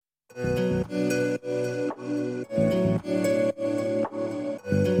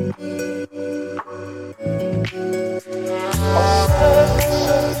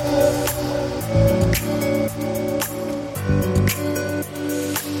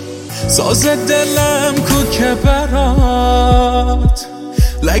ساز دلم کو که برات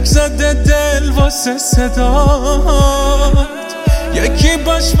لک زده دل واسه صدات، یکی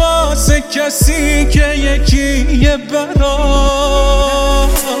باش واسه کسی که یکیه برات.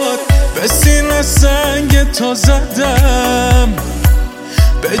 به سینه سنگ تو زدم،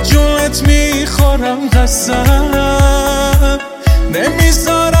 به جونت میخورم قسم،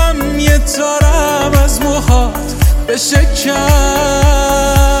 نمیذارم یه تارم از موهات بشه کم.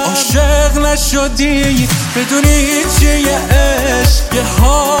 عاشق نشدی بدونی چیه عشق، یه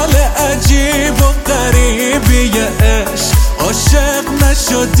حال عجیب و غریبیه عشق. عاشق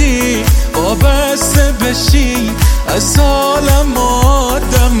نشدی وابسته بشی، از عالم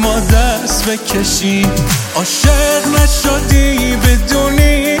آدم دست بکشی. عاشق نشدی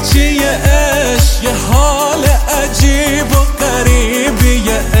بدونی چیه عشق، یه حال عجیب و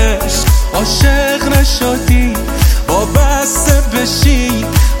غریبیه عشق. عاشق نشدی وابسته بشی،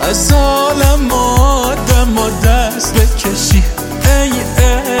 از عالم آدم دست بکشی. ای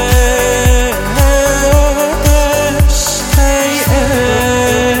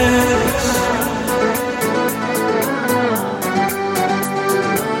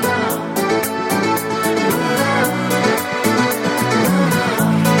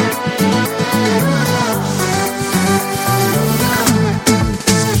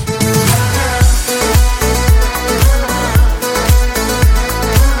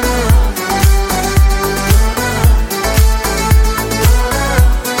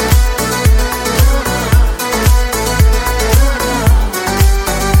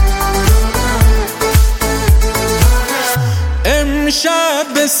شب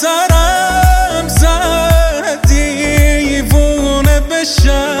به سرم زد دیوونه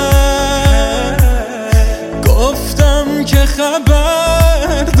بشم، گفتم که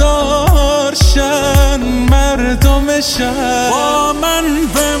خبردار شن مردمشم، با من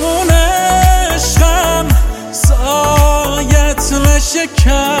بمونه عشقم سایت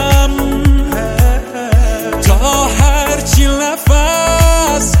نشکم، تا هرچی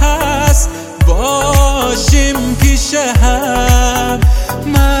نفس هست باشیم پیش هم.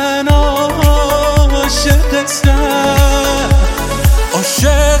 من عاشقتم.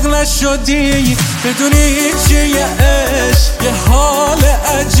 عاشق نشدی بدونی چیه عشق، یه حال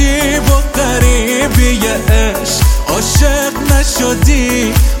عجیب و غریبیه عشق. عاشق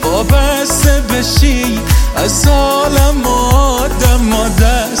نشدی وابسته بشی، از عالم آدم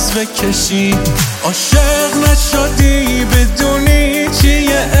دست بکشی. عاشق نشدی بدونی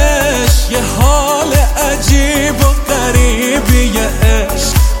چیه عشق، یه حال عجیب و غریبیه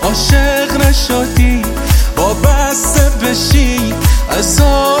عشق. عاشق نشدی وابسته بشی، از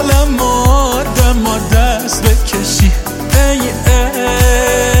عالم آدم دست بکشی. ای عشق،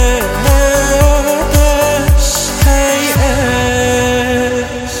 ای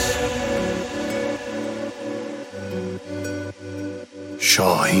عشق.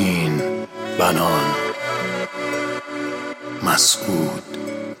 شاهین، بنان، مسعود،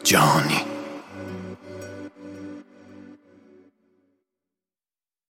 جانی.